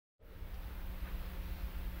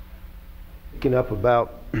Picking up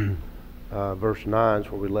about verse 9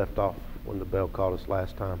 is where we left off when the bell called us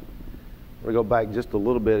last time. We're going to go back just a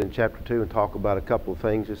little bit in chapter 2 and talk about a couple of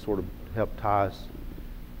things that sort of help tie us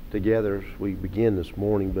together as we begin this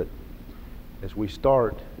morning. But as we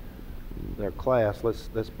start our class,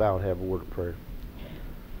 let's bow and have a word of prayer.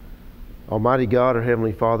 Almighty God, our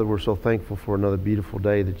Heavenly Father, we're so thankful for another beautiful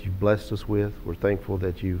day that you've blessed us with. We're thankful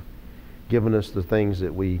that you've given us the things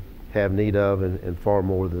that we have need of and far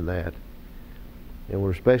more than that. And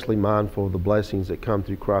we're especially mindful of the blessings that come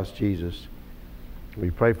through Christ Jesus. We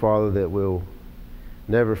pray, Father, that we'll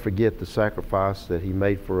never forget the sacrifice that he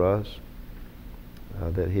made for us,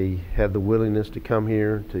 that he had the willingness to come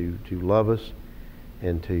here to love us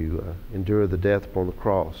and to endure the death upon the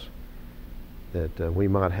cross, that we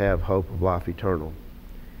might have hope of life eternal.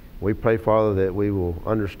 We pray, Father, that we will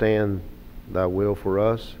understand thy will for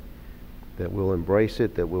us, that we'll embrace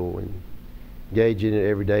it, that we'll engage in it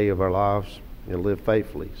every day of our lives and live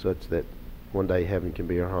faithfully, such that one day heaven can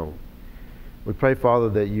be our home. We pray, Father,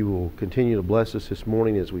 that you will continue to bless us this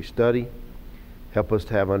morning as we study. Help us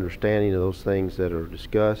to have understanding of those things that are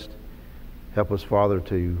discussed. Help us, Father,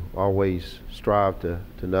 to always strive to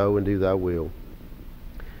know and do thy will.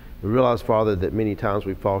 We realize, Father, that many times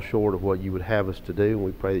we fall short of what you would have us to do, and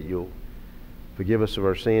we pray that you'll forgive us of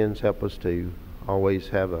our sins. Help us to always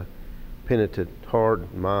have a penitent heart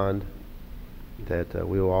and mind, that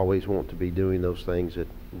we will always want to be doing those things that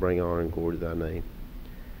bring honor and glory to thy name.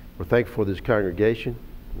 We're thankful for this congregation.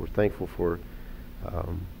 We're thankful for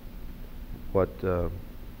what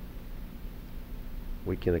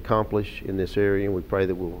we can accomplish in this area, and we pray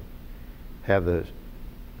that we'll have the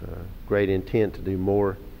great intent to do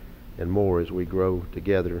more and more as we grow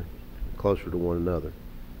together closer to one another.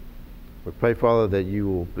 We pray, Father, that you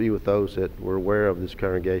will be with those that we're aware of this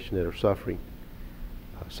congregation that are suffering,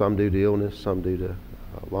 some due to illness, some due to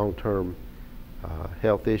long-term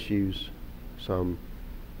health issues, some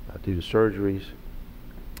due to surgeries,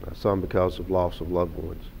 some because of loss of loved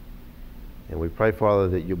ones. And we pray, Father,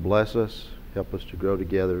 that you bless us, help us to grow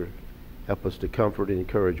together, help us to comfort and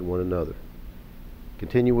encourage one another.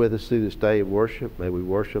 Continue with us through this day of worship. May we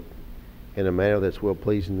worship in a manner that's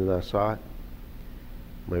well-pleasing in thy sight.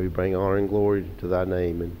 May we bring honor and glory to thy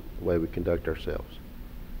name in the way we conduct ourselves.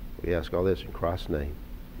 We ask all this in Christ's name.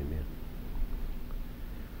 Amen.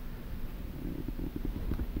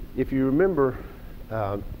 If you remember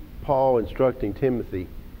Paul instructing Timothy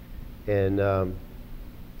in 1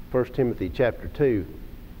 Timothy chapter 2,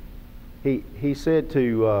 he said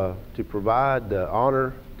to provide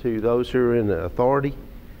honor to those who are in authority,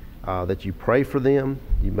 that you pray for them,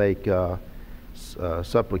 you make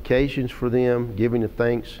supplications for them, giving of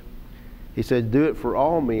thanks. He said, do it for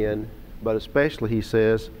all men, but especially, he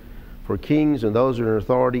says, for kings and those that are in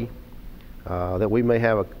authority, that we may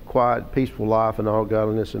have a quiet, peaceful life in all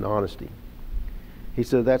godliness and honesty. He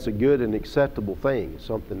said that's a good and acceptable thing,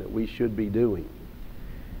 something that we should be doing.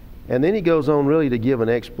 And then he goes on really to give an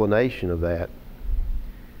explanation of that.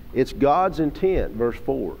 It's God's intent, verse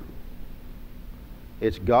 4.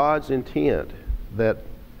 It's God's intent that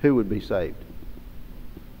who would be saved?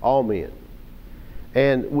 All men.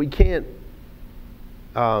 And we can't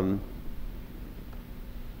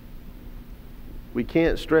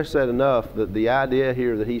stress that enough, that the idea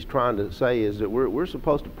here that he's trying to say is that we're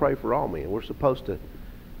supposed to pray for all men. We're supposed to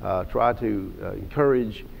try to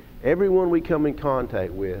encourage everyone we come in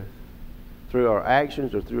contact with through our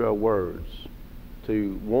actions or through our words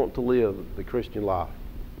to want to live the Christian life,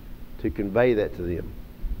 to convey that to them.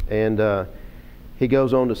 And he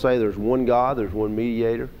goes on to say there's one God, there's one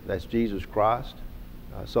mediator, that's Jesus Christ.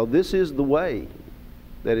 So this is the way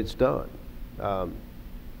that it's done.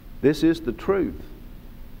 This is the truth.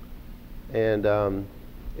 And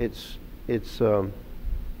it's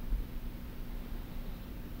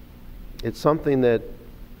something that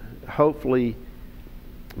hopefully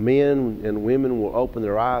men and women will open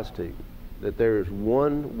their eyes to, that there is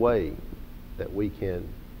one way that we can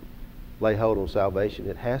lay hold on salvation.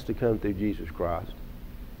 It has to come through Jesus Christ.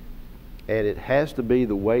 And it has to be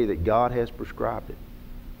the way that God has prescribed it.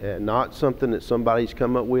 And not something that somebody's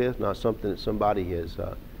come up with, not something that somebody has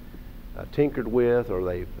tinkered with or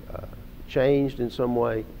they've changed in some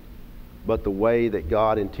way, but the way that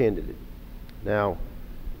God intended it. Now,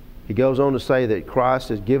 he goes on to say that Christ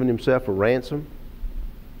has given himself a ransom,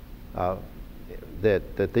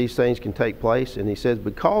 that these things can take place. And he says,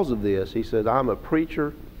 because of this, he says, I'm a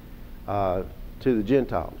preacher to the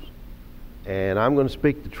Gentiles. And I'm going to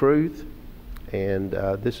speak the truth. And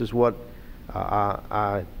this is what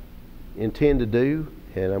I intend to do.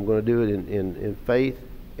 And I'm going to do it in faith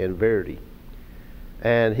and verity.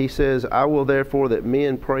 And he says, I will therefore that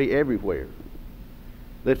men pray everywhere.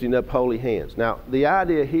 lifting up holy hands. Now, the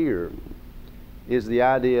idea here is the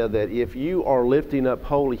idea that if you are lifting up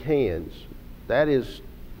holy hands, that is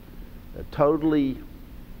totally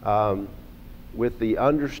with the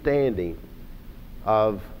understanding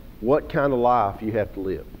of what kind of life you have to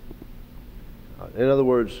live. In other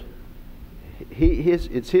words,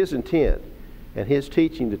 it's his intent and his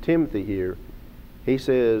teaching to Timothy here. He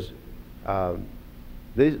says, when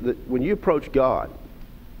you approach God,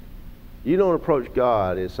 you don't approach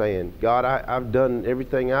God as saying, God, I've done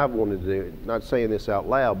everything I've wanted to do. Not saying this out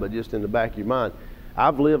loud, but just in the back of your mind.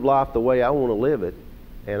 I've lived life the way I want to live it,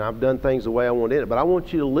 and I've done things the way I want to do it, but I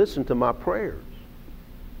want you to listen to my prayers.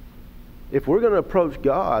 If we're going to approach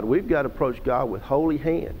God, we've got to approach God with holy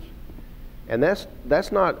hands. And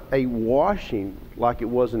that's not a washing like it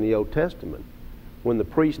was in the Old Testament. When the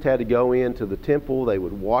priest had to go into the temple, they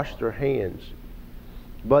would wash their hands.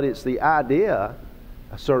 But it's the idea,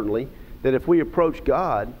 certainly, that if we approach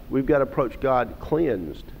God, we've got to approach God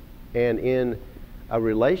cleansed and in a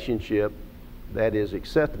relationship that is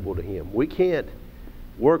acceptable to Him. We can't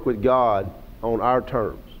work with God on our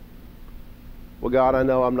terms. Well, God, I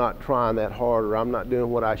know I'm not trying that hard, or I'm not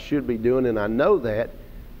doing what I should be doing, and I know that,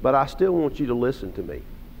 but I still want you to listen to me.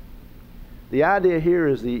 The idea here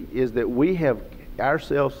is that we have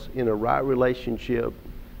ourselves in a right relationship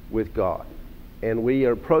with God, and we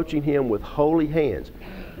are approaching Him with holy hands.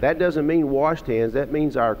 That doesn't mean washed hands. That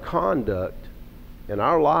means our conduct and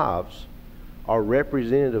our lives are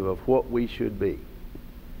representative of what we should be.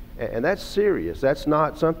 And that's serious. That's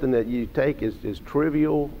not something that you take as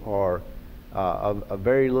trivial or of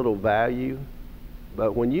very little value.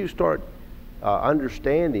 But when you start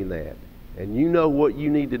understanding that, and you know what you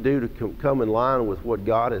need to do to come in line with what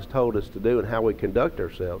God has told us to do and how we conduct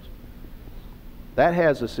ourselves, that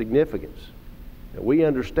has a significance. And we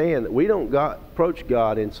understand that we don't approach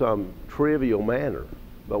God in some trivial manner,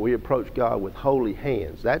 but we approach God with holy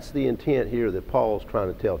hands. That's the intent here that Paul's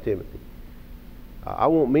trying to tell Timothy. I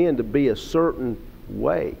want men to be a certain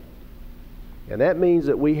way. And that means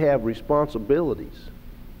that we have responsibilities.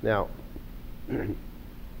 Now,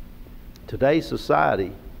 today's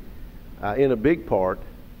society, in a big part,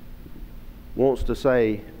 wants to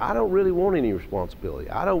say, I don't really want any responsibility.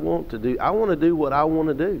 I want to do what I want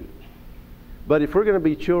to do. But if we're going to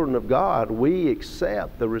be children of God, we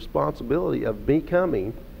accept the responsibility of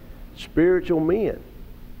becoming spiritual men.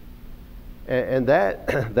 And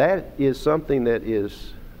that is something that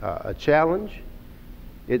is a challenge.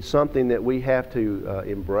 It's something that we have to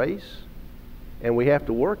embrace and we have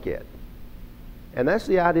to work at. And that's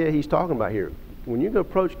the idea he's talking about here. When you go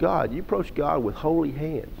approach God, you approach God with holy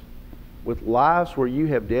hands, with lives where you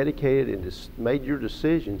have dedicated and made your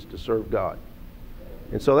decisions to serve God.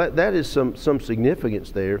 And so that is some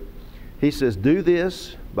significance there. He says, do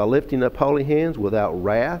this by lifting up holy hands without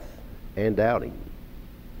wrath and doubting.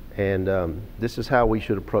 And this is how we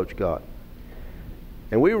should approach God.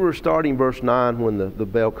 And we were starting verse 9 when the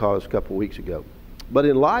bell called us a couple weeks ago. But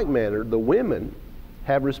in like manner, the women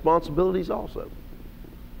have responsibilities also.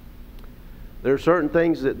 There are certain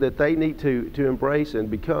things that they need to embrace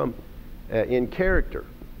and become in character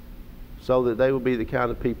so that they will be the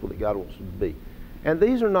kind of people that God wants them to be. And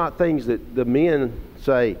these are not things that the men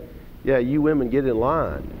say, yeah, you women get in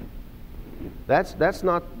line. That's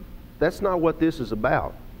not what this is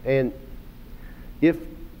about. And if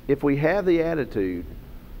we have the attitude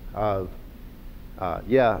of, I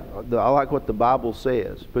like what the Bible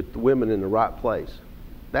says, put the women in the right place.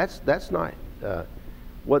 That's not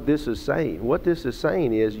what this is saying. What this is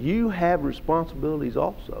saying is you have responsibilities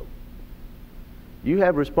also. You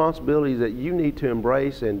have responsibilities that you need to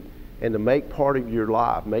embrace and to make part of your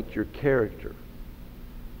life, make your character.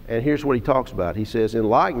 And here's what he talks about. He says, in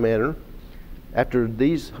like manner, after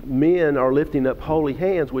these men are lifting up holy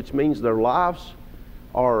hands, which means their lives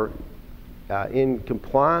are in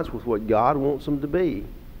compliance with what God wants them to be,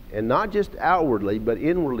 and not just outwardly, but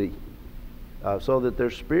inwardly, so that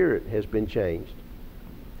their spirit has been changed.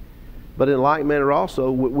 But in like manner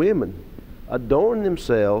also, women adorn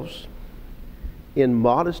themselves in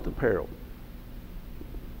modest apparel.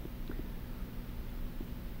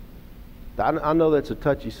 I know that's a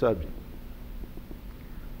touchy subject,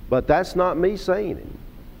 but that's not me saying it.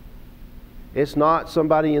 It's not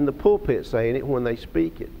somebody in the pulpit saying it when they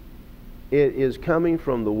speak it. It is coming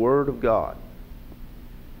from the Word of God.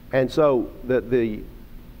 And so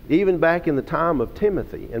even back in the time of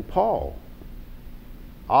Timothy and Paul,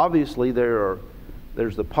 obviously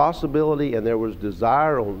there's the possibility and there was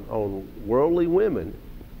desire on worldly women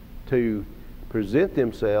to present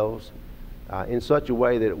themselves in such a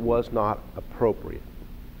way that it was not appropriate.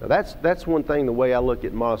 Now that's one thing, the way I look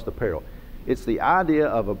at modest apparel. It's the idea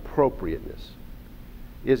of appropriateness.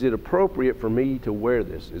 Is it appropriate for me to wear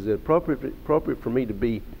this? Is it appropriate for me to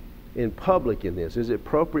be in public in this? Is it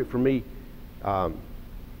appropriate for me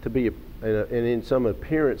to be in some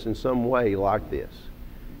appearance in some way like this?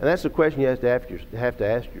 And that's the question you have to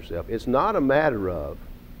ask yourself. It's not a matter of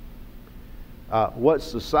what's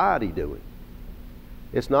society doing.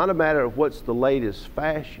 It's not a matter of what's the latest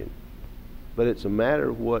fashion, but it's a matter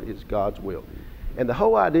of what is God's will. And the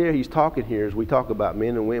whole idea he's talking here as we talk about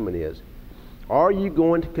men and women is, are you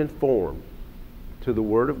going to conform to the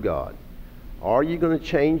Word of God? Are you going to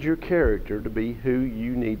change your character to be who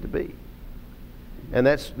you need to be? And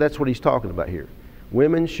that's what he's talking about here.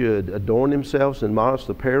 Women should adorn themselves in modest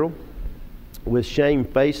apparel with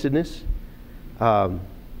shamefacedness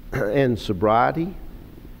and sobriety.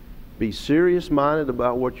 Be serious-minded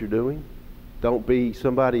about what you're doing. Don't be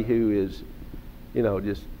somebody who is,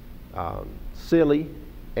 just silly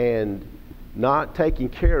and not taking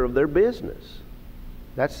care of their business.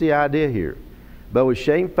 That's the idea here. But with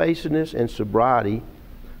shamefacedness and sobriety,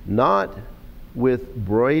 not with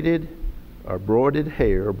braided or broided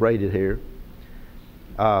hair or braided hair,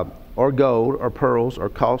 or gold or pearls or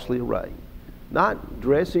costly array. Not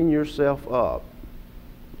dressing yourself up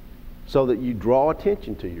so that you draw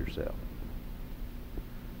attention to yourself.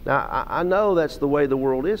 Now, I know that's the way the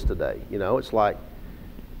world is today. It's like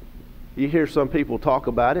you hear some people talk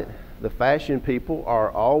about it. The fashion people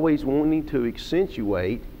are always wanting to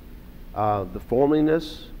accentuate the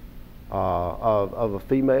formeliness of a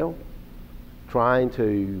female, trying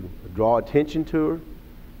to draw attention to her.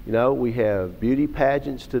 We have beauty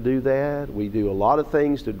pageants to do that. We do a lot of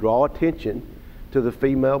things to draw attention to the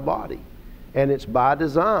female body. And it's by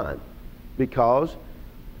design, because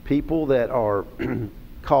people that are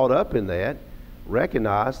caught up in that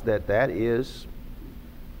recognize that that is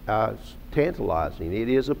tantalizing. It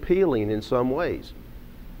is appealing in some ways.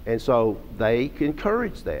 And so they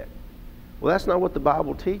encourage that. Well, that's not what the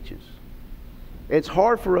Bible teaches. It's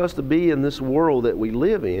hard for us to be in this world that we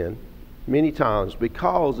live in many times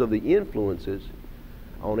because of the influences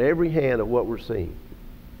on every hand of what we're seeing.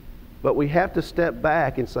 But we have to step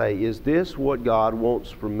back and say, is this what God wants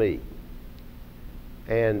from me?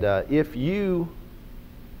 And if you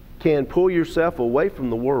can pull yourself away from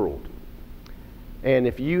the world, and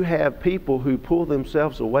if you have people who pull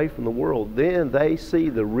themselves away from the world, then they see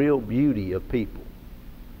the real beauty of people,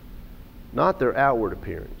 not their outward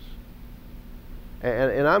appearance.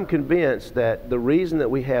 And I'm convinced that the reason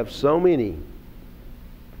that we have so many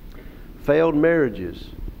failed marriages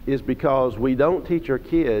is because we don't teach our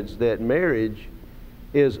kids that marriage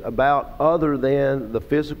is about other than the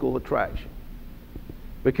physical attraction.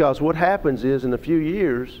 Because what happens is, in a few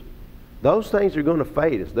years, those things are going to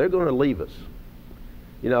fade us. They're going to leave us.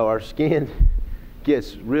 Our skin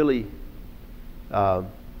gets really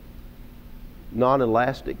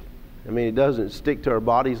non-elastic. It doesn't stick to our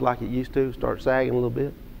bodies like it used to, start sagging a little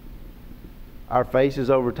bit. Our faces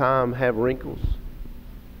over time have wrinkles.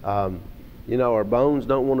 Our bones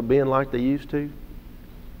don't want to bend like they used to.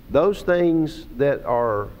 Those things that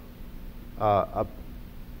are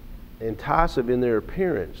enticing in their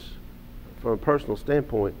appearance from a personal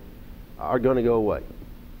standpoint are going to go away.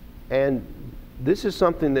 And this is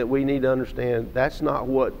something that we need to understand. That's not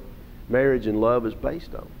what marriage and love is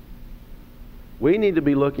based on. We need to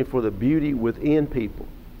be looking for the beauty within people.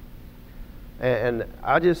 And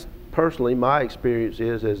I just personally, my experience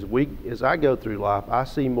is as I go through life, I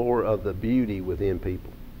see more of the beauty within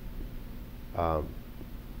people.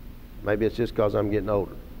 Maybe it's just because I'm getting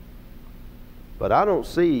older. But I don't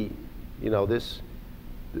see, this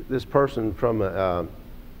person from a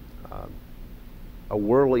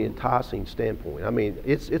worldly enticing standpoint.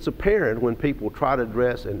 It's apparent when people try to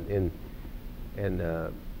dress and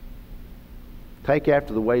take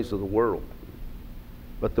after the ways of the world.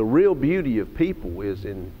 But the real beauty of people is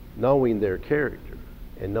in knowing their character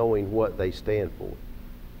and knowing what they stand for.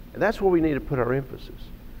 And that's where we need to put our emphasis.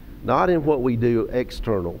 Not in what we do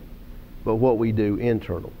external, but what we do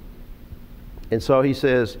internal. And so he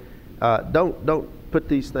says, don't put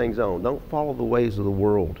these things on. Don't follow the ways of the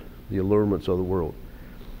world, the allurements of the world.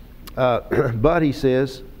 But he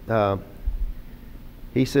says, that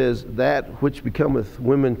which becometh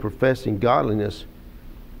women professing godliness,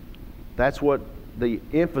 that's what the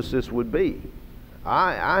emphasis would be.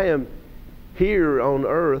 I am here on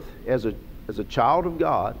earth as a child of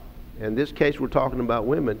God. In this case, we're talking about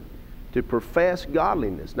women, to profess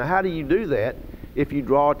godliness. Now, how do you do that if you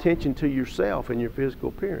draw attention to yourself and your physical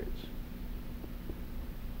appearance?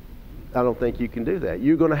 I don't think you can do that.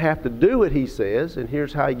 You're going to have to do it, he says, and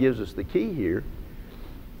here's how he gives us the key here.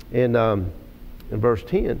 In verse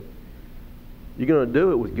 10, You're going to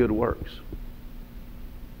do it with good works.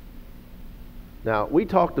 Now, we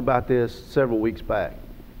talked about this several weeks back.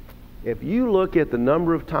 If you look at the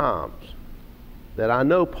number of times that I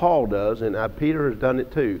know Paul does, and Peter has done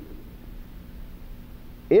it too,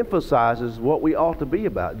 emphasizes what we ought to be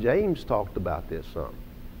about. James talked about this some.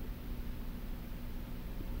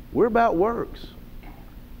 We're about works.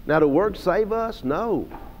 Now, do works save us? No.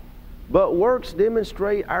 But works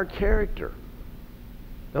demonstrate our character.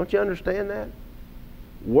 Don't you understand that?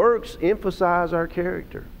 Works emphasize our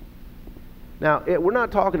character. Now, we're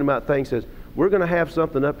not talking about things that we're going to have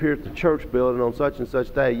something up here at the church building on such and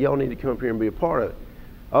such day. Y'all need to come up here and be a part of it.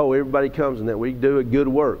 Oh, everybody comes and that we do a good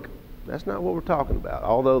work. That's not what we're talking about,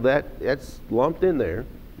 although that's lumped in there.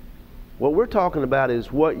 What we're talking about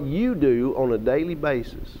is what you do on a daily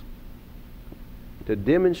basis to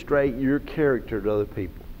demonstrate your character to other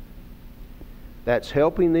people. That's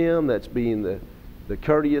helping them, that's being the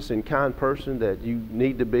courteous and kind person that you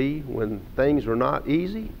need to be when things are not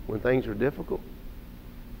easy, when things are difficult.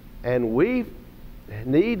 And we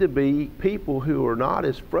need to be people who are not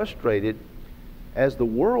as frustrated as the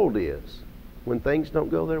world is when things don't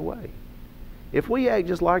go their way. If we act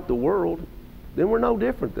just like the world, then we're no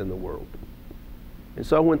different than the world. And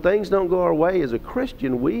so when things don't go our way as a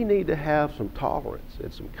Christian, we need to have some tolerance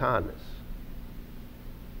and some kindness.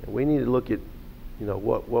 And we need to look at,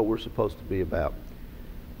 what we're supposed to be about.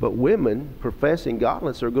 But women professing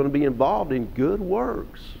godliness are going to be involved in good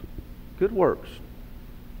works. Good works.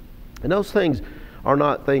 And those things are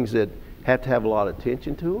not things that have to have a lot of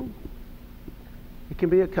attention to them. It can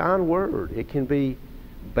be a kind word. It can be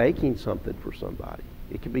baking something for somebody.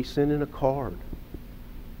 It can be sending a card.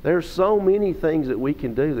 There's so many things that we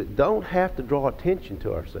can do that don't have to draw attention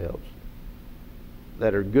to ourselves,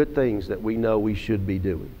 that are good things that we know we should be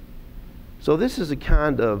doing. So this is a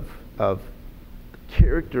kind of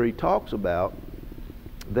character he talks about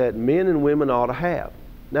that men and women ought to have.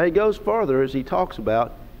 Now he goes further as he talks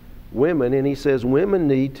about women, and he says women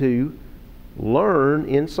need to learn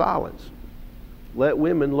in silence. Let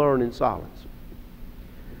women learn in silence.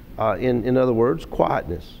 In other words,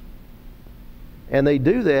 quietness. And they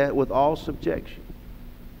do that with all subjection.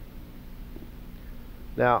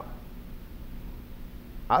 Now,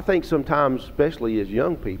 I think sometimes, especially as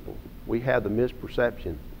young people, we have the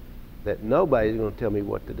misperception that nobody's going to tell me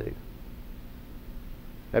what to do.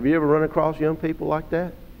 Have you ever run across young people like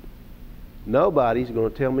that? Nobody's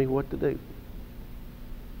going to tell me what to do.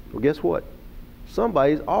 Well, guess what?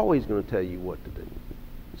 Somebody's always going to tell you what to do.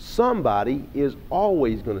 Somebody is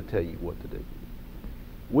always going to tell you what to do.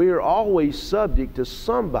 We are always subject to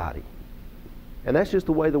somebody. And that's just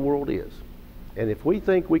the way the world is. And if we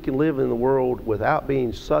think we can live in the world without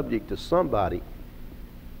being subject to somebody,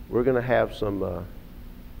 we're going to have some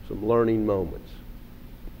learning moments.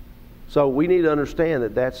 So we need to understand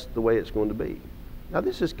that that's the way it's going to be. Now,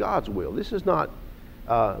 this is God's will. This is not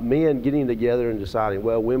men getting together and deciding,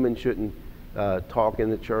 well, women shouldn't talk in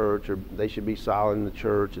the church, or they should be silent in the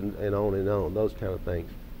church, and on, those kind of things.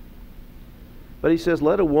 But he says,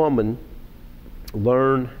 let a woman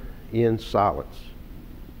learn in silence.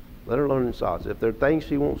 Let her learn in silence. If there are things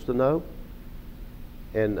she wants to know,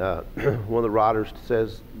 and one of the writers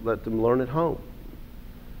says, let them learn at home.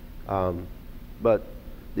 But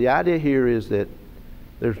the idea here is that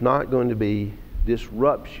there's not going to be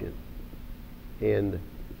disruption in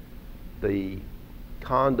the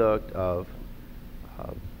conduct of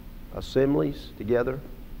assemblies together.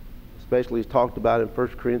 Especially as talked about in 1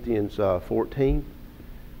 Corinthians 14,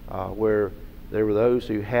 where there were those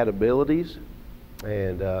who had abilities,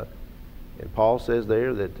 and Paul says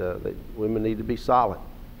there that women need to be silent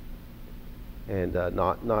and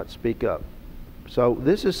not speak up. So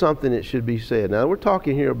this is something that should be said. Now we're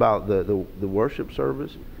talking here about the worship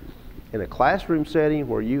service in a classroom setting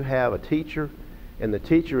where you have a teacher, and the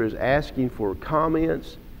teacher is asking for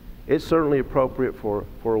comments. It's certainly appropriate for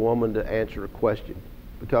a woman to answer a question,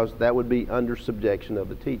 because that would be under subjection of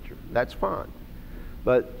the teacher. That's fine.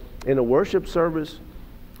 But in a worship service,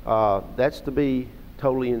 that's to be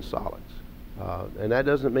totally in silence. And that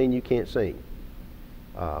doesn't mean you can't sing.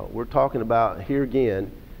 We're talking about, here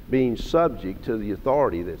again, being subject to the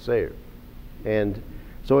authority that's there. And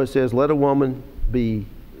so it says, let a woman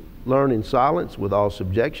learn in silence with all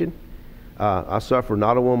subjection. I suffer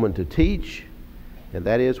not a woman to teach, and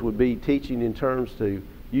that would be teaching in terms to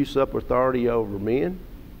usurp authority over men,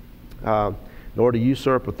 nor to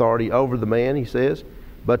usurp authority over the man, he says,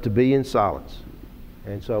 but to be in silence.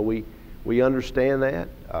 And so we understand that.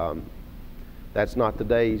 That's not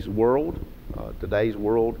today's world. Today's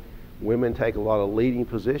world, women take a lot of leading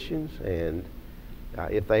positions, and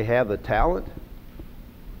if they have the talent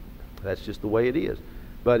That's just the way it is.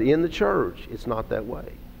 But in the church, it's not that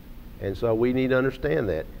way. And so we need to understand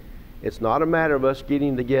that. It's not a matter of us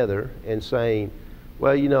getting together and saying,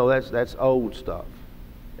 well, you know, that's old stuff.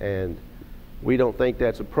 And we don't think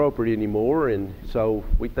that's appropriate anymore, and so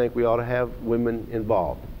we think we ought to have women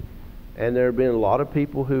involved. And there have been a lot of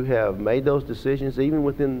people who have made those decisions, even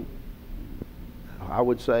within, I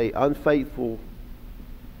would say, unfaithful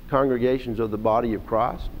congregations of the body of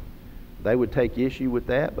Christ. They would take issue with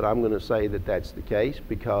that, but I'm going to say that that's the case,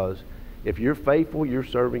 because if you're faithful, you're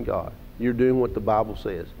serving God. You're doing what the Bible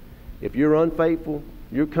says. If you're unfaithful,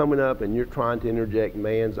 you're coming up and you're trying to interject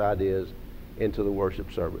man's ideas into the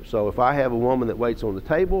worship service. So if I have a woman that waits on the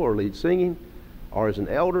table or leads singing or is an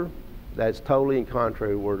elder, that's totally in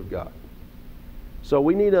contrary to the Word of God. So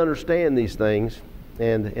we need to understand these things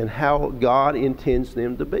and how God intends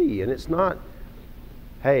them to be. And it's not,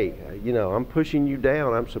 hey, you know, I'm pushing you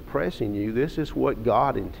down, I'm suppressing you. This is what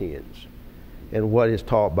God intends and what is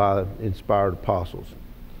taught by inspired apostles.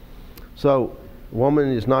 So a woman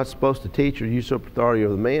is not supposed to teach or usurp authority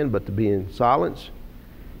over the man, but to be in silence.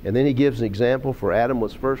 And then he gives an example for Adam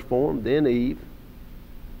was first formed, then Eve,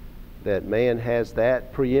 that man has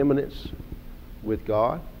that preeminence with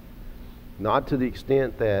God. Not to the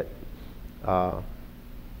extent that,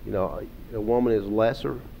 you know, a woman is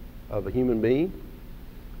lesser of a human being,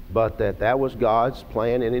 but that was God's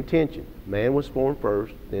plan and intention. Man was formed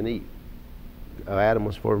first, then Eve. Adam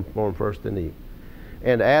was formed first, then Eve.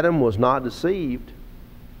 And Adam was not deceived,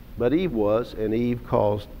 but Eve was, and Eve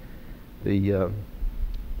caused the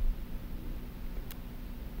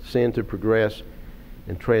sin to progress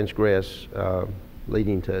and transgress,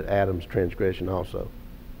 leading to Adam's transgression also.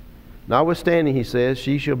 Notwithstanding, he says,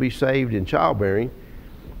 she shall be saved in childbearing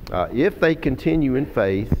if they continue in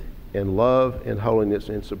faith and love and holiness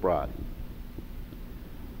and sobriety.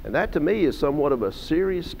 And that to me is somewhat of a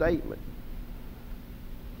serious statement.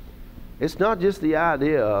 It's not just the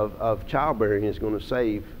idea of childbearing is going to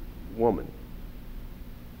save woman.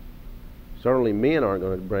 Certainly men aren't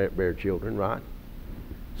going to bear children, right?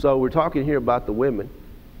 So we're talking here about the women,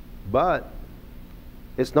 but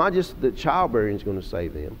it's not just that childbearing is going to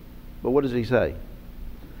save them, but what does he say?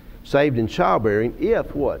 Saved in childbearing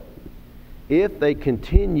if what? If they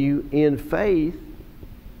continue in faith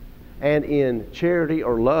and in charity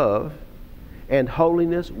or love and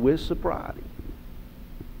holiness with sobriety.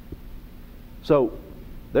 So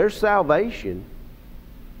there's salvation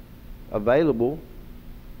available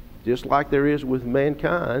just like there is with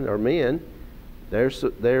mankind or men. There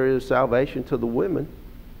is salvation to the women,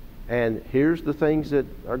 and here's the things that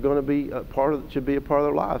are going to be should be a part of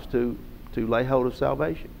their lives to lay hold of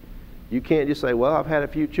salvation. You can't just say, well, I've had a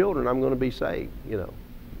few children, I'm going to be saved. You know,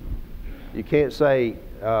 you can't say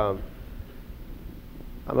I'm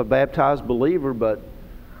a baptized believer, but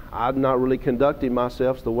I'm not really conducting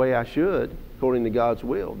myself the way I should according to God's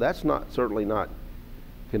will. That's certainly not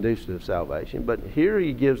conducive to salvation. But here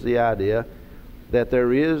he gives the idea that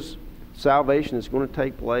there is salvation that's going to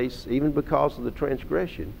take place even because of the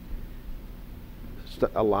transgression,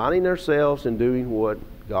 aligning ourselves and doing what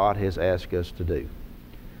God has asked us to do.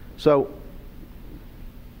 So,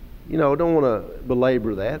 you know, I don't want to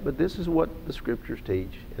belabor that, but this is what the Scriptures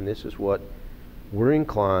teach, and this is what we're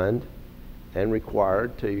inclined and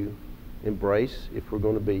required to embrace if we're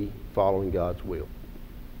going to be following God's will.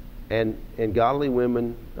 And godly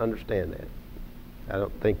women understand that. I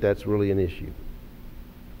don't think that's really an issue.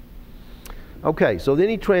 Okay, so then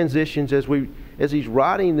he transitions as he's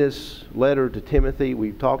writing this letter to Timothy.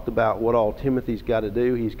 We've talked about what all Timothy's got to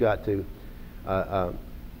do. He's got to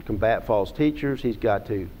combat false teachers. He's got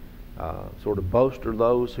to sort of bolster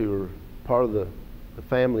those who are part of the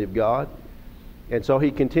family of God. And so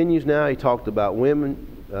he continues now. He talked about women,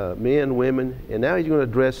 men, women, and now he's going to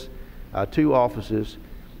address two offices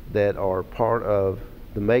that are part of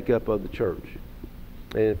the makeup of the church.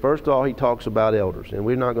 And first of all, he talks about elders. And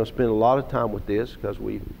we're not going to spend a lot of time with this because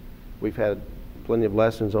we've had plenty of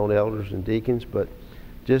lessons on elders and deacons, but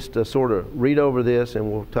just to sort of read over this,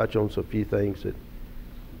 and we'll touch on some few things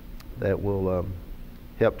that will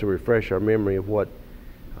help to refresh our memory of what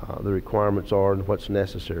the requirements are and what's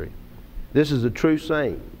necessary. This is a true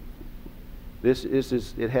saying.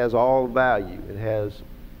 It has all value. It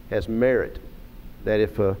has merit. That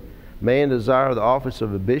if a man desire the office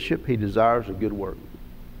of a bishop, he desires a good work.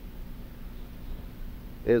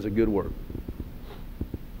 It is a good work.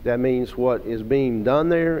 That means what is being done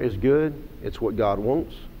there is good. It's what God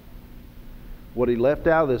wants. What he left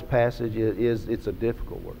out of this passage is it's a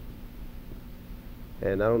difficult work.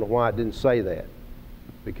 And I don't know why I didn't say that,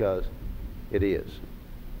 because it is.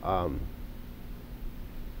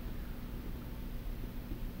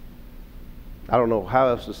 I don't know how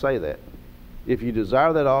else to say that. If you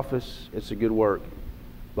desire that office, it's a good work.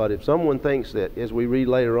 But if someone thinks that, as we read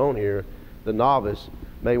later on here, the novice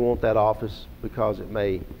may want that office because it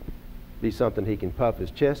may be something he can puff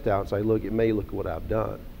his chest out and say, look at me, look what I've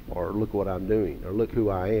done, or look what I'm doing, or look who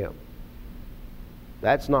I am.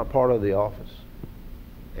 That's not part of the office.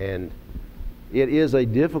 And it is a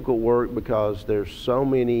difficult work because there's so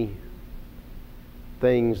many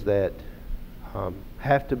things that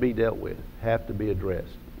have to be dealt with, have to be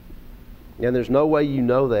addressed. And there's no way you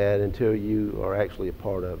know that until you are actually a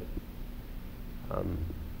part of it.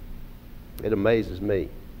 It amazes me.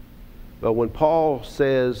 But when Paul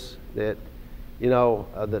says that,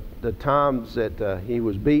 the times that he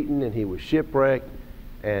was beaten and he was shipwrecked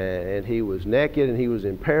and he was naked and he was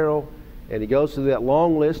in peril, and he goes through that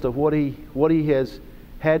long list of what he has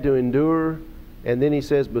had to endure, and then he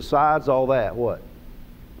says, besides all that, what?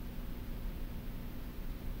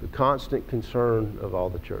 The constant concern of all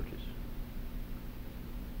the churches.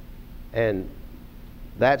 And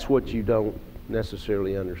that's what you don't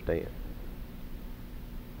necessarily understand.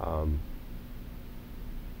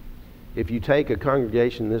 If you take a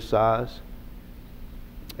congregation this size,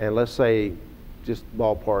 and let's say, just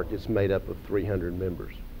ballpark, it's made up of 300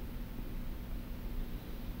 members,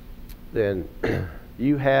 then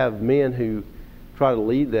you have men who try to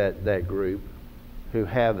lead that group, who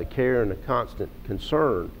have the care and the constant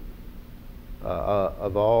concern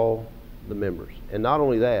of all the members. And not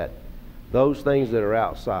only that, those things that are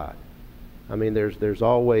outside. I mean, there's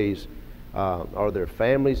always, are there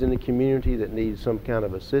families in the community that need some kind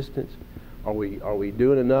of assistance? Are we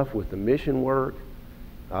doing enough with the mission work?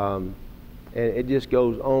 And it just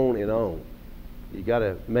goes on and on. You got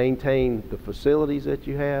to maintain the facilities that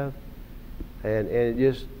you have, and it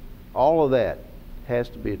just, all of that has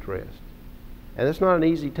to be addressed. And it's not an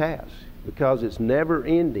easy task because it's never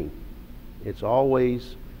ending. It's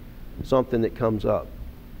always something that comes up.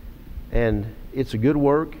 And it's a good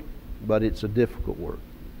work, but it's a difficult work.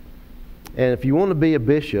 And if you want to be a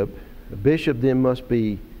bishop then must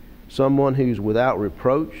be someone who's without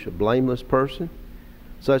reproach, a blameless person,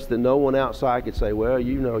 such that no one outside could say, well,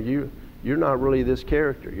 you're not really this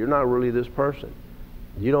character. You're not really this person.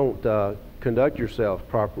 You don't conduct yourself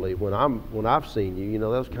properly when I've seen you.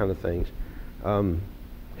 Those kind of things.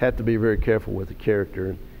 Have to be very careful with the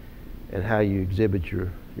character and how you exhibit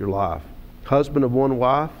your life. Husband of one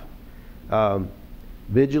wife,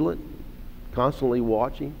 vigilant, constantly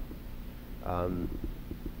watching,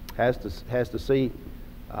 has to see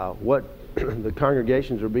what the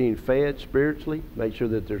congregations are being fed spiritually, make sure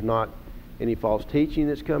that there's not any false teaching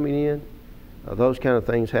that's coming in. Those kind of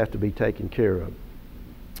things have to be taken care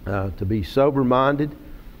of. To be sober-minded,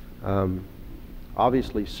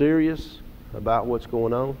 obviously serious about what's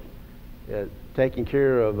going on, taking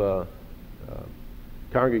care of a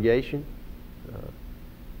congregation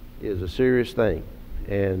is a serious thing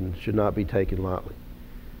and should not be taken lightly.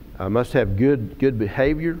 Must have good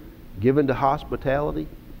behavior, given to hospitality,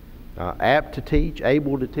 apt to teach,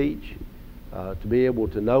 able to teach, to be able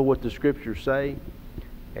to know what the Scriptures say,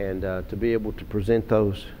 and to be able to present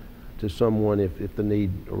those to someone if the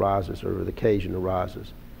need arises or the occasion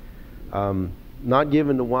arises. Not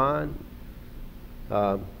given to wine.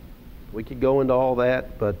 We could go into all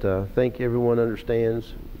that, but I think everyone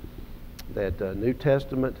understands that New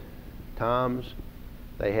Testament times,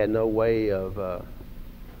 they had no way of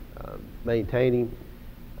maintaining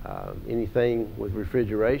anything with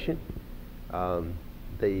refrigeration.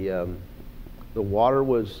 The water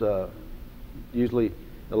was usually, in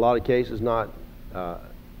a lot of cases, not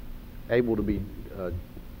able to be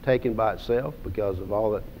taken by itself because of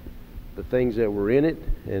all the things that were in it,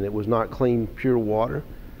 and it was not clean, pure water.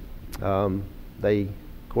 They,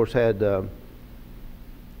 of course, had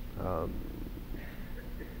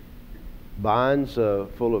vines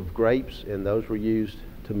full of grapes, and those were used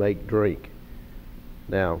to make drink.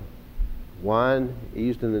 Now, wine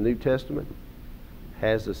used in the New Testament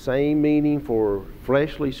has the same meaning for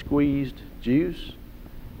freshly squeezed juice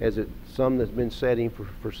as some that's been setting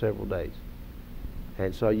for several days.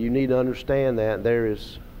 And so you need to understand that there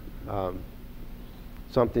is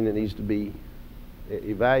something that needs to be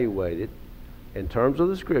evaluated in terms of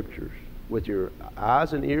the Scriptures, with your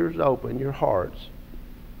eyes and ears open, your hearts,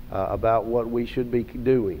 about what we should be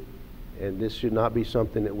doing. And this should not be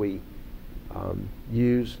something that we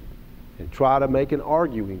use and try to make an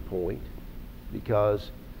arguing point,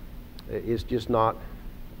 because it's just not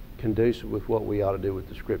conducive with what we ought to do with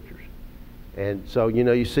the Scriptures. And so,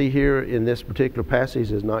 you see here in this particular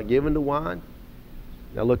passage, is not given to wine.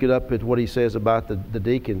 Now look it up at what he says about the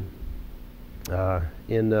deacon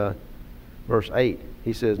in verse 8,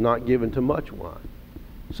 he says, not given to much wine.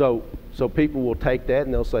 So people will take that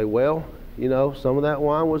and they'll say, well, you know, some of that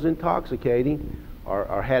wine was intoxicating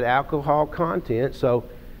or had alcohol content, so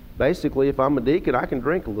basically if I'm a deacon, I can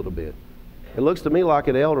drink a little bit. It looks to me like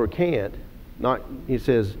an elder can't. He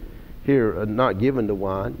says here, not given to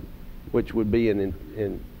wine, which would be an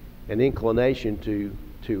inclination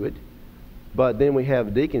to it. But then we have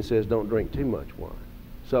a deacon says don't drink too much wine.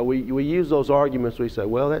 So we use those arguments. We say,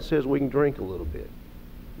 well, that says we can drink a little bit.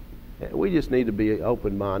 We just need to be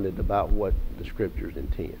open-minded about what the Scriptures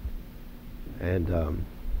intend. And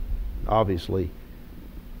obviously,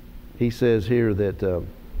 he says here that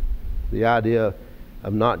the idea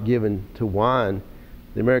of not given to wine,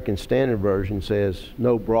 the American Standard Version says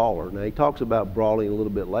no brawler. Now, he talks about brawling a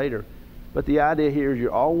little bit later, but the idea here is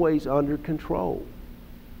you're always under control.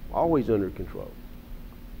 Always under control.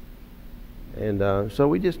 And so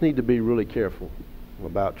we just need to be really careful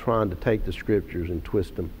about trying to take the Scriptures and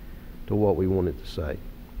twist them to what we want it to say.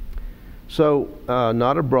 So,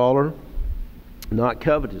 not a brawler, not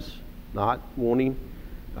covetous, not wanting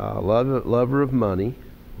lover of money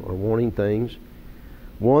or wanting things,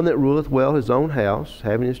 one that ruleth well his own house,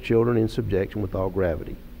 having his children in subjection with all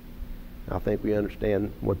gravity. I think we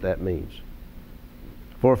understand what that means.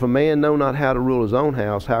 For if a man know not how to rule his own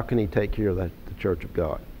house, how can he take care of the church of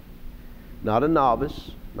God? Not a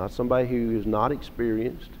novice, not somebody who is not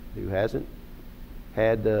experienced, who hasn't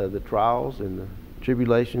had the trials and the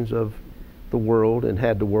tribulations of the world and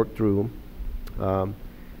had to work through them.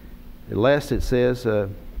 Unless it says,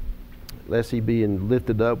 lest he being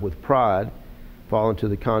lifted up with pride, fall into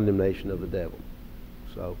the condemnation of the devil.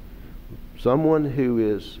 So, someone who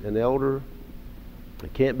is an elder,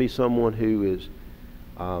 it can't be someone who is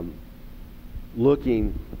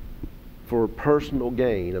looking for personal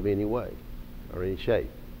gain of any way or any shape,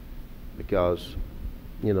 because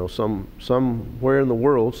you know somewhere in the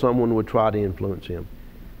world someone would try to influence him.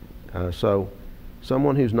 So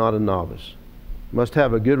someone who's not a novice must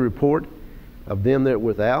have a good report of them that are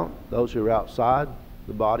without, those who are outside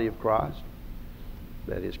the body of Christ,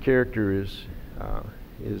 that his character is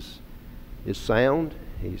sound.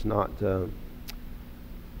 He's not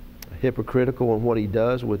hypocritical in what he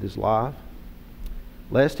does with his life,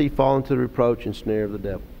 lest he fall into the reproach and snare of the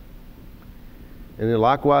devil. And then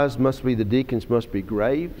likewise the deacons must be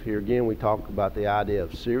grave. Here again we talk about the idea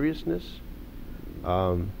of seriousness,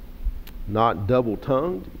 not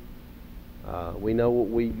double-tongued. We know what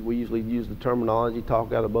we usually use the terminology,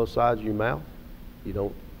 talk out of both sides of your mouth. You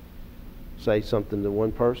don't say something to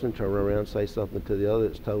one person, turn around and say something to the other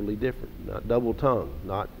that's totally different. Not double-tongued,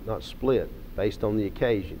 not split based on the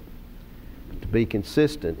occasion. To be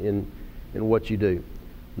consistent in what you do.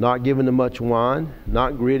 Not given to much wine,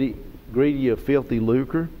 not greedy of filthy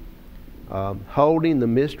lucre, holding the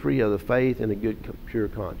mystery of the faith in a good, pure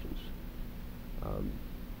conscience.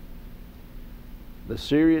 The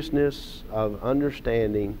seriousness of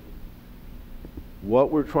understanding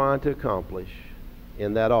what we're trying to accomplish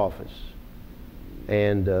in that office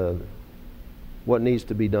and what needs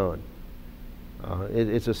to be done.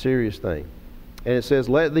 It's a serious thing. And it says,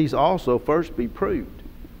 let these also first be proved.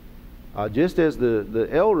 Just as the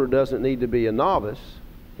elder doesn't need to be a novice,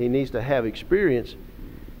 he needs to have experience.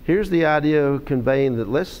 Here's the idea of conveying that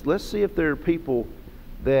let's see if there are people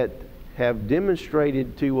that have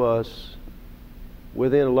demonstrated to us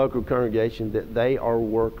within a local congregation that they are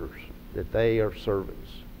workers, that they are servants.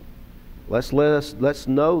 Let's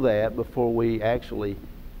know that before we actually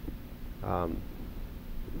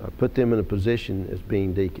put them in a position as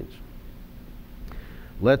being deacons.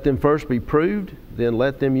 Let them first be proved, then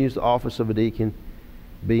let them use the office of a deacon,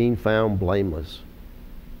 being found blameless.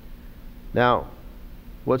 Now,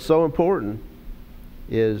 what's so important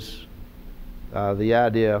is the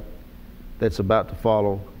idea that's about to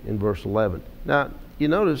follow in verse 11. Now, you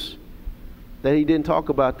notice that he didn't talk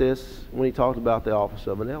about this when he talked about the office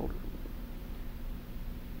of an elder.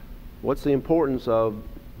 What's the importance of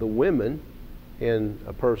the women in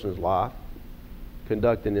a person's life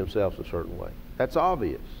conducting themselves a certain way? That's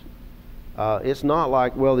obvious. It's not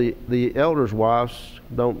like, well, the elders' wives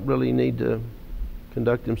don't really need to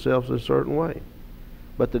conduct themselves a certain way,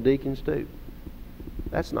 but the deacons do.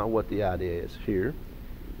 That's not what the idea is here.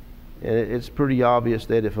 And it's pretty obvious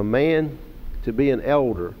that if a man, to be an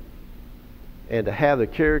elder and to have the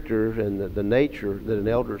character and the nature that an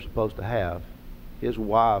elder is supposed to have, his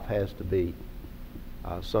wife has to be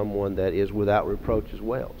someone that is without reproach as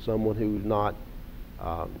well, someone who's not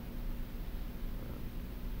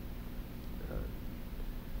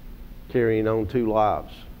carrying on two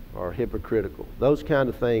lives or hypocritical. Those kind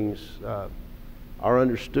of things are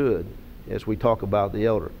understood as we talk about the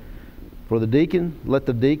elder. For the deacon, let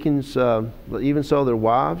the deacons, even so their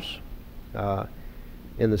wives,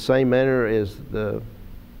 in the same manner as the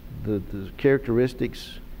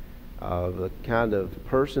characteristics of the kind of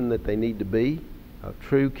person that they need to be, of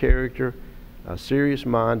true character,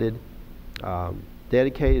 serious-minded,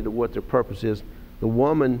 dedicated to what their purpose is. The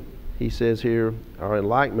woman, he says here, or in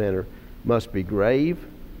like manner, must be grave,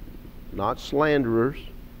 not slanderers.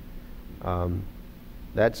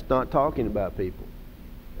 That's not talking about people.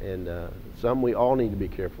 And some we all need to be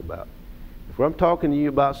careful about. If I'm talking to you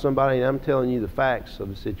about somebody and I'm telling you the facts of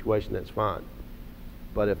the situation, that's fine.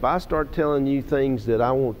 But if I start telling you things that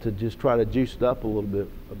I want to just try to juice it up a little bit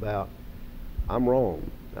about, I'm wrong.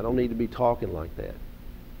 I don't need to be talking like that.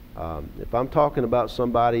 If I'm talking about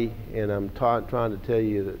somebody and I'm trying to tell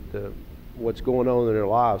you that what's going on in their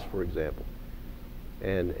lives, for example,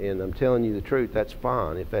 and I'm telling you the truth, that's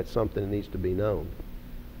fine if that's something that needs to be known.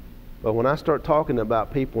 But when I start talking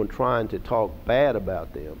about people and trying to talk bad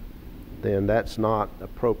about them, then that's not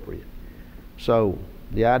appropriate. So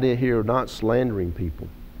the idea here of not slandering people,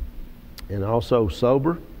 and also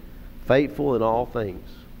sober, faithful in all things.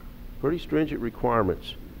 Pretty stringent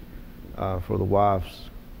requirements for the wives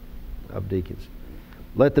of deacons.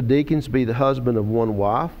 Let the deacons be the husband of one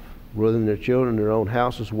wife, ruling their children in their own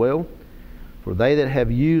house as well. For they that have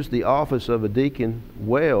used the office of a deacon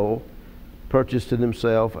well purchase to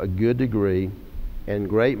themselves a good degree and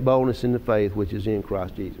great boldness in the faith which is in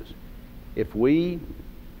Christ Jesus. If we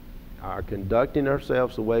are conducting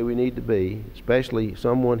ourselves the way we need to be, especially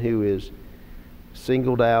someone who is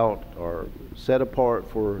singled out or set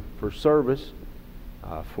apart for service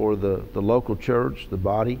for the local church, the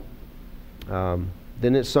body, then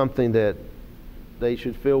it's something that they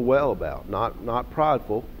should feel well about. Not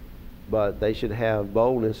prideful, but they should have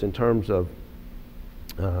boldness in terms of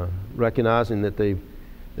recognizing that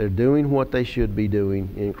they're doing what they should be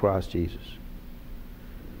doing in Christ Jesus.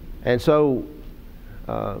 And so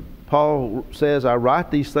Paul says, I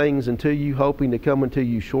write these things unto you, hoping to come unto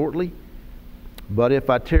you shortly. But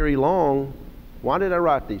if I tarry long, why did I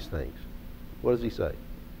write these things? What does he say?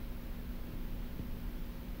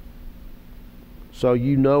 So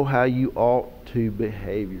you know how you ought to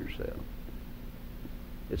behave yourself.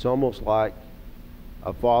 It's almost like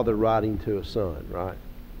a father writing to a son, right?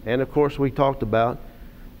 And of course we talked about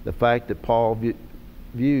the fact that Paul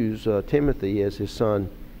views Timothy as his son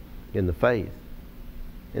in the faith.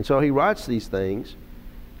 And so he writes these things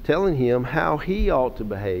telling him how he ought to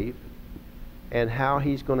behave and how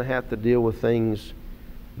he's going to have to deal with things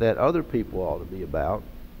that other people ought to be about.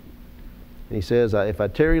 And he says, if I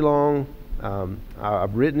tarry long,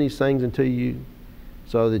 I've written these things unto you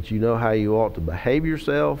so that you know how you ought to behave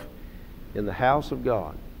yourself in the house of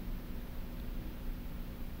God.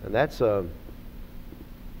 And that's a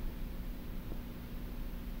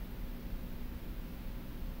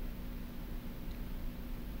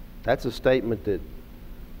statement that,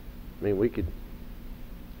 I mean, we could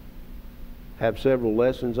have several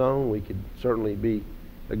lessons on. We could certainly be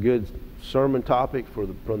a good sermon topic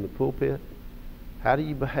from the pulpit. How do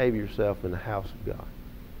you behave yourself in the house of God?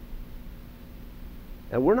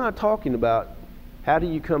 And we're not talking about how do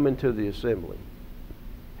you come into the assembly.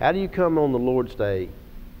 How do you come on the Lord's Day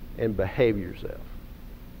and behave yourself?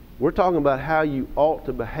 We're talking about how you ought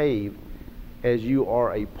to behave as you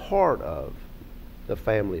are a part of the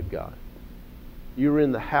family of God. You're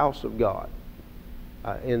in the house of God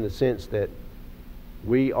in the sense that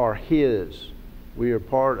we are His. We are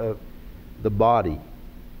part of the body.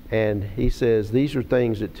 And he says these are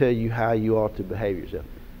things that tell you how you ought to behave yourself.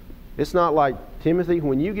 It's not like, Timothy,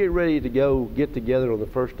 when you get ready to go get together on the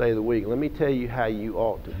first day of the week, let me tell you how you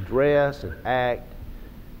ought to dress and act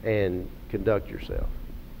and conduct yourself.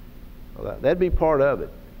 Well, that'd be part of it.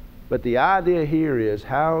 But the idea here is,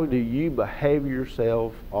 how do you behave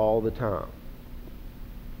yourself all the time?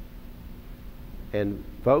 And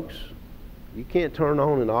folks, you can't turn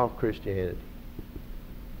on and off Christianity.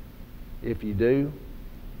 If you do,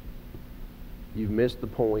 you've missed the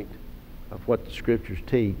point of what the Scriptures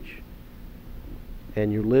teach,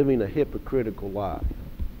 and you're living a hypocritical life.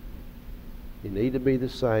 You need to be the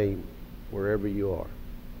same wherever you are.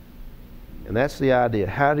 And that's the idea.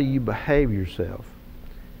 How do you behave yourself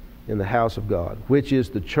in the house of God, which is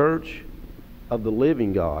the church of the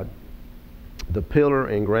living God, the pillar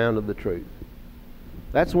and ground of the truth?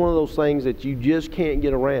 That's one of those things that you just can't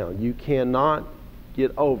get around. You cannot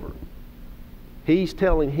get over. He's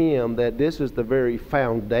telling him that this is the very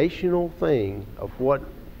foundational thing of what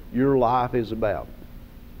your life is about.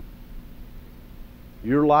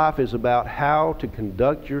 Your life is about how to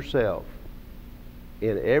conduct yourself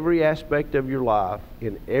in every aspect of your life,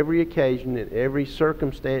 in every occasion, in every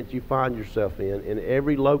circumstance you find yourself in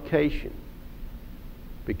every location,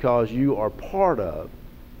 because you are part of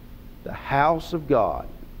the house of God.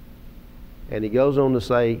 And he goes on to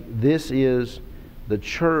say, this is the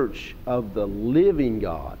church of the living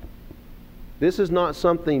God. This is not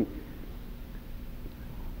something,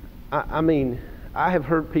 I mean, I have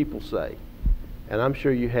heard people say, and I'm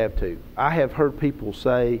sure you have too, I have heard people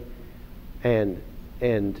say and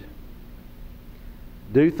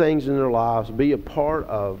do things in their lives, be a part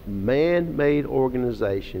of man-made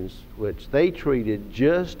organizations which they treated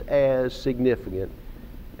just as significant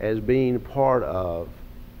as being part of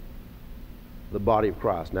the body of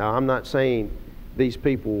Christ. Now, I'm not saying these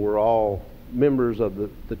people were all members of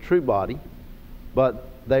the true body, but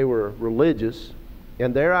they were religious,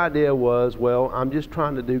 and their idea was, well, I'm just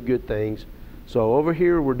trying to do good things, so over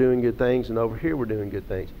here we're doing good things, and over here we're doing good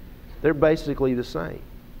things. They're basically the same.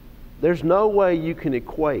 There's no way you can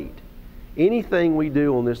equate anything we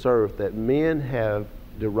do on this earth that men have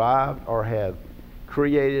derived or have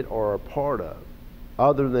created or are part of,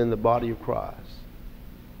 other than the body of Christ,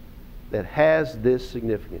 that has this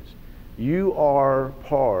significance. You are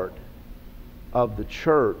part of the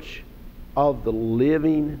church of the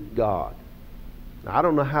living God. Now, I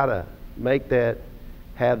don't know how to make that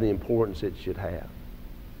have the importance it should have.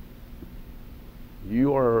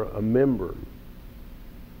 You are a member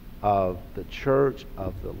of the church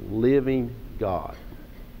of the living God.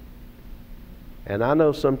 And I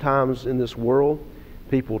know sometimes in this world,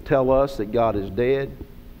 people tell us that God is dead.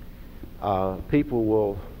 People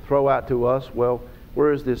will throw out to us, well,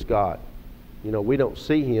 where is this God? You know, we don't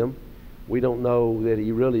see him. We don't know that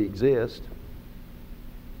he really exists.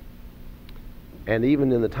 And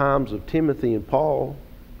even in the times of Timothy and Paul,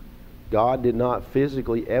 God did not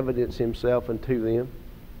physically evidence himself unto them.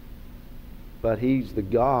 But he's the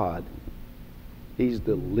God. He's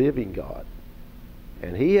the living God.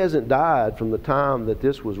 And he hasn't died from the time that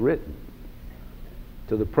this was written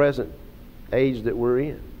to the present age that we're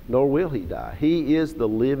in. Nor will he die. He is the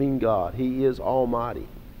living God. He is almighty.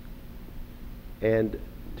 And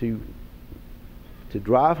to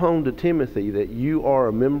drive home to Timothy that you are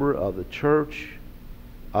a member of the church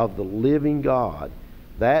of the living God,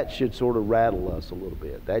 that should sort of rattle us a little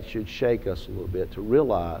bit. That should shake us a little bit to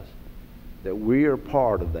realize that we are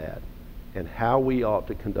part of that and how we ought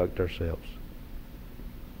to conduct ourselves.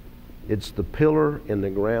 It's the pillar and the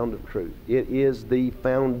ground of truth. It is the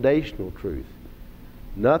foundational truth.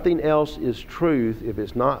 Nothing else is truth if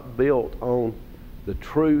it's not built on the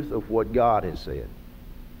truth of what God has said.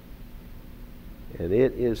 And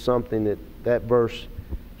it is something that verse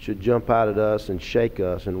should jump out at us and shake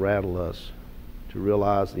us and rattle us to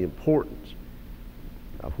realize the importance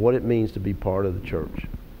of what it means to be part of the church.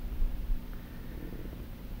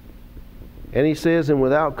 And he says, and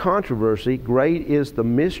without controversy, great is the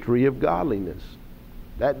mystery of godliness.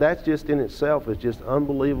 That's just in itself is just an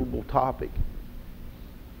unbelievable topic.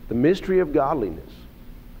 The mystery of godliness.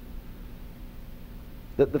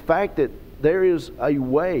 That the fact that there is a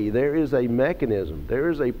way, there is a mechanism, there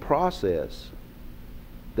is a process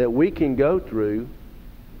that we can go through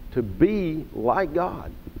to be like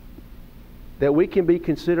God. That we can be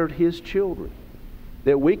considered his children.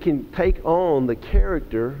 That we can take on the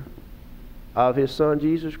character of his Son,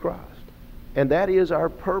 Jesus Christ. And that is our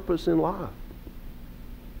purpose in life.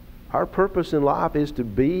 Our purpose in life is to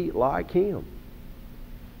be like him.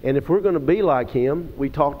 And if we're going to be like him, we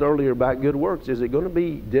talked earlier about good works. Is it going to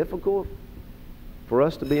be difficult for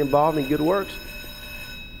us to be involved in good works?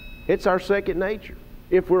 It's our second nature.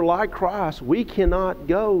 If we're like Christ, we cannot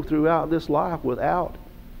go throughout this life without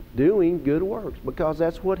doing good works, because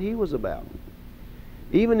that's what he was about.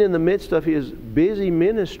 Even in the midst of his busy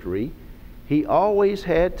ministry, he always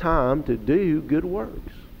had time to do good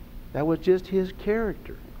works. That was just his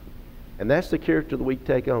character. And that's the character that we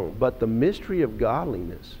take on. But the mystery of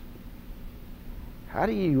godliness, how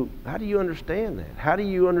do you understand that? How do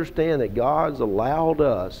you understand that God's allowed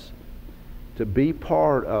us to be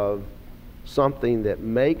part of something that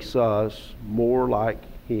makes us more like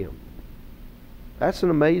him? That's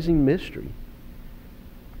an amazing mystery.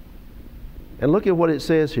 And look at what it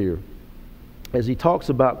says here. As he talks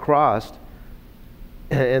about Christ,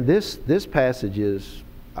 and this passage is,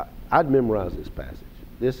 I'd memorize this passage.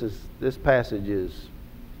 This passage is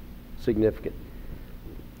significant.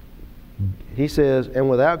 He says,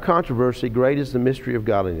 and without controversy, great is the mystery of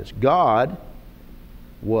godliness. God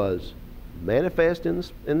was manifest in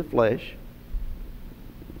the flesh.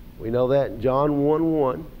 We know that in John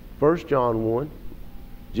 1:1, 1 John 1.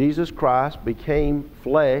 Jesus Christ became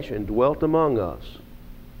flesh and dwelt among us.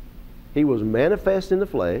 He was manifest in the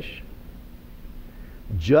flesh,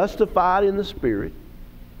 justified in the Spirit.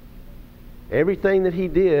 Everything that he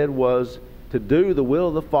did was to do the will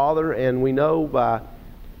of the Father, and we know by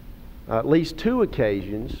at least 2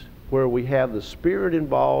 occasions where we have the Spirit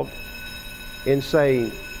involved in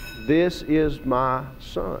saying, "This is my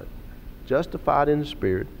Son," justified in the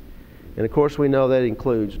Spirit. And of course we know that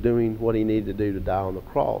includes doing what he needed to do to die on the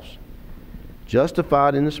cross.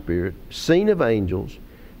 Justified in the Spirit, seen of angels,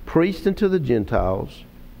 preached unto the Gentiles,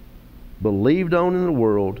 believed on in the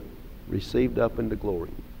world, received up into glory.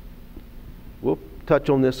 We'll touch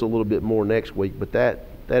on this a little bit more next week, but that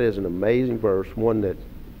is an amazing verse, one that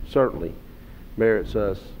certainly merits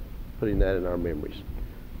us putting that in our memories.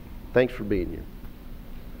 Thanks for being here.